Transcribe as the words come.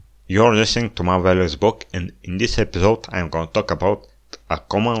You're listening to my values book, and in this episode I'm going to talk about a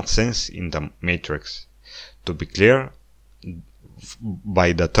common sense in the matrix. To be clear,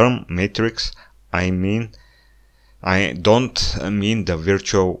 by the term matrix, I don't mean the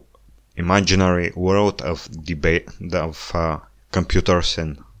virtual imaginary world of computers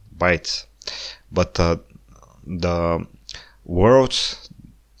and bytes, but the worlds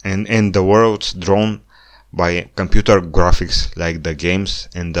and the worlds drawn by computer graphics, like the games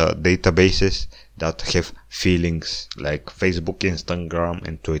and the databases that have feelings, like Facebook, Instagram,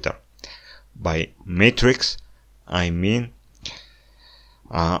 and Twitter. By matrix, I mean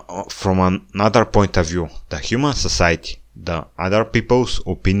from another point of view, the human society, the other people's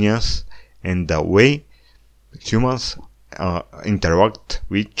opinions, and the way humans interact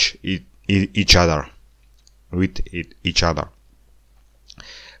with each other.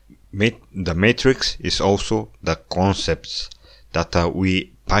 The matrix is also the concepts that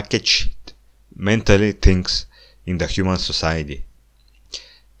we package mentally things in the human society.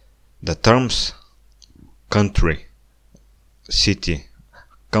 The terms country, city,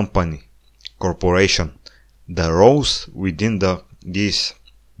 company, corporation, the roles within these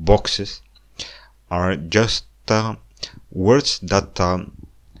boxes are just words that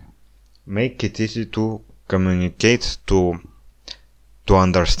make it easy to communicate, to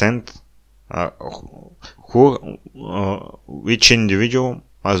understand which individual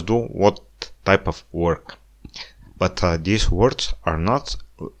must do what type of work. But these words are not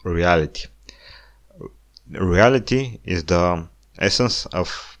reality. Reality is the essence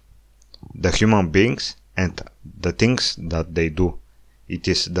of the human beings and the things that they do. It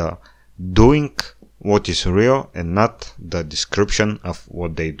is the doing what is real and not the description of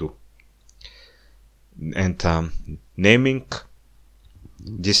what they do. And naming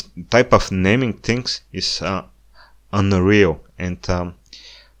this type of naming things is unreal, and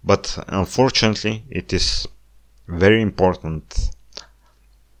but unfortunately it is very important.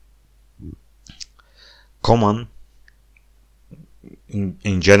 Common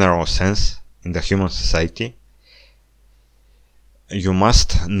in general sense in the human society, you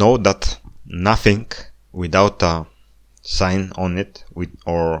must know that nothing without a sign on it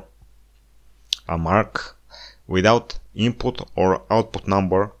or a mark, without input or output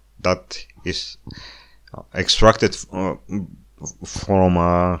number that is extracted from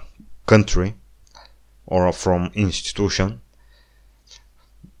a country or from institution,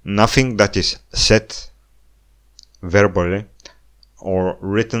 nothing that is said verbally or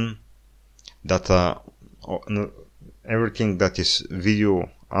written, that everything that is video,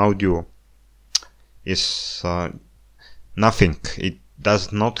 audio is nothing. It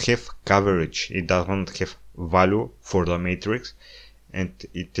does not have coverage. It doesn't have value for the matrix, and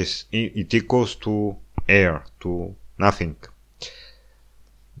it equals to air, to nothing.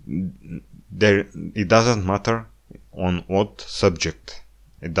 It doesn't matter on what subject.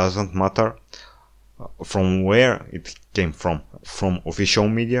 It doesn't matter from where it came from official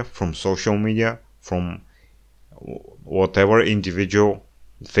media, from social media, from whatever individual,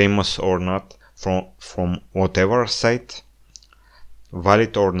 famous or not, from whatever site,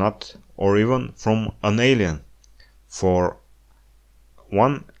 valid or not, or even from an alien. For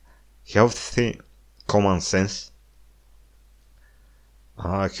one healthy common sense,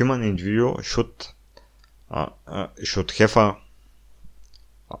 a human individual should have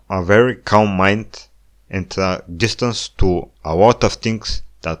a very calm mind and distance to a lot of things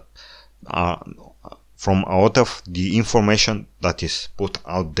that are from a lot of the information that is put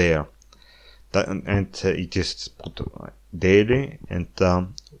out there, and it is put daily, and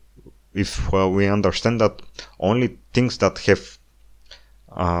if we understand that only things that have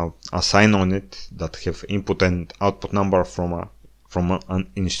a sign on it, that have input and output number from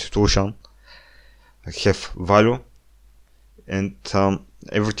an institution, have value, and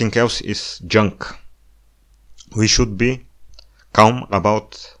everything else is junk. We should be calm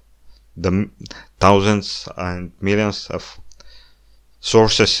about the thousands and millions of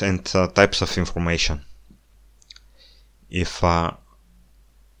sources and types of information. If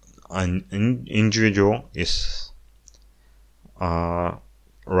an individual is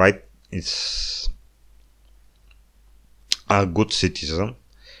right, is a good citizen,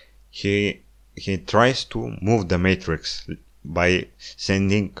 he tries to move the matrix by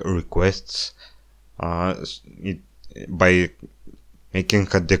sending requests, by making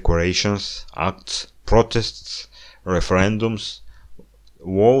declarations, acts, protests, referendums,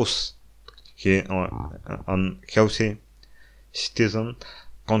 vows. An healthy citizen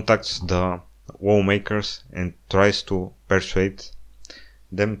contacts the lawmakers and tries to persuade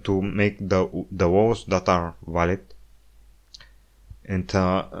them to make the laws that are valid. And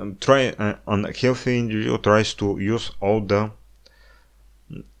an healthy individual tries to use all the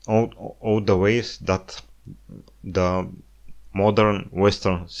ways that the modern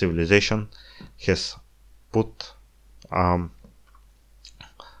Western civilization has put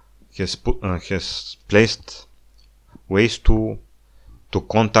has placed ways to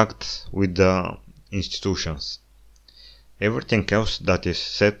contact with the institutions. Everything else that is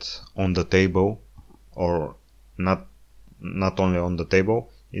set on the table, or not only on the table,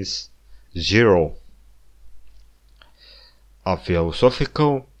 is zero. A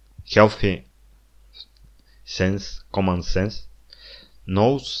philosophical, healthy common sense,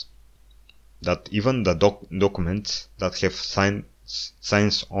 knows that even the documents that have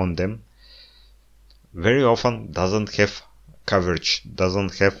signs on them very often doesn't have coverage,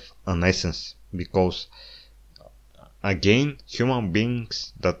 doesn't have an essence, because again, human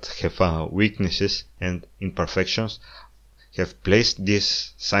beings that have weaknesses and imperfections have placed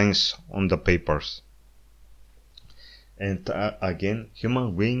these signs on the papers. And again,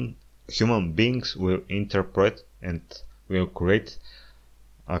 human beings will interpret and will create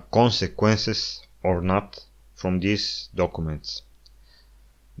consequences or not from these documents.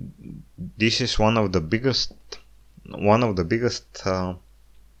 This is one of the biggest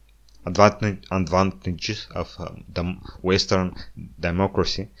advantages of the Western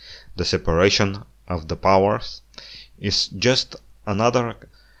democracy. The separation of the powers is just another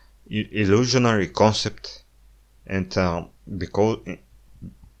illusionary concept, and because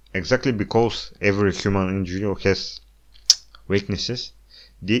every human individual has weaknesses,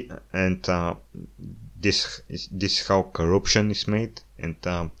 and this is how corruption is made, and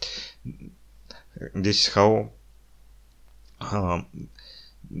this is how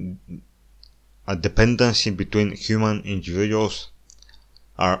a dependency between human individuals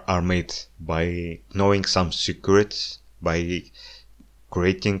are made, by knowing some secrets, by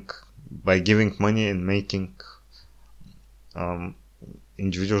giving money and making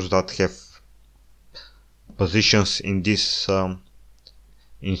individuals that have positions in these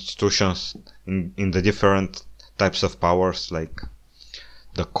institutions, in the different types of powers, like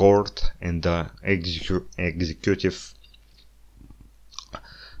the court and the executive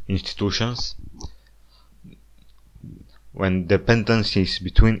institutions. When dependencies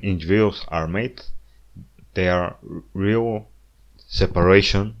between individuals are made, their real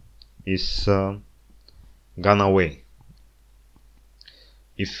separation is gone away.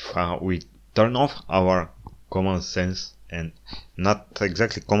 If we turn off our common sense, and not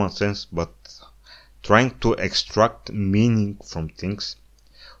exactly common sense, but trying to extract meaning from things,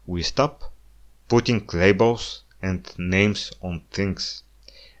 we stop putting labels and names on things,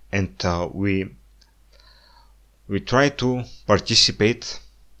 and we try to participate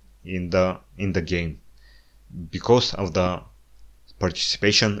in the game because of the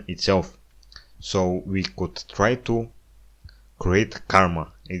participation itself. So we could try to create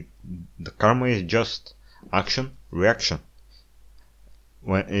karma. The karma is just action, reaction.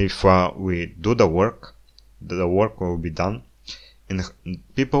 If we do the work will be done, and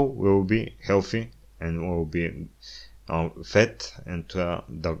people will be healthy and will be fed, and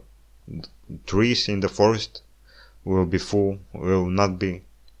the trees in the forest will be full, will not be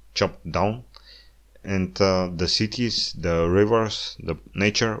chopped down, and the cities, the rivers, the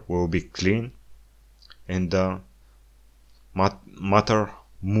nature will be clean, and the matter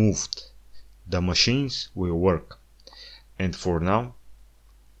moved. The machines will work. And for now,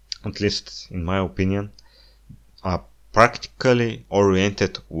 at least in my opinion, a practically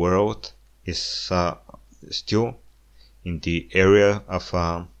oriented world is still in the area of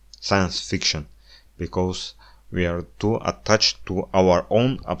science fiction, because we are too attached to our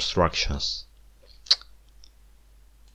own abstractions.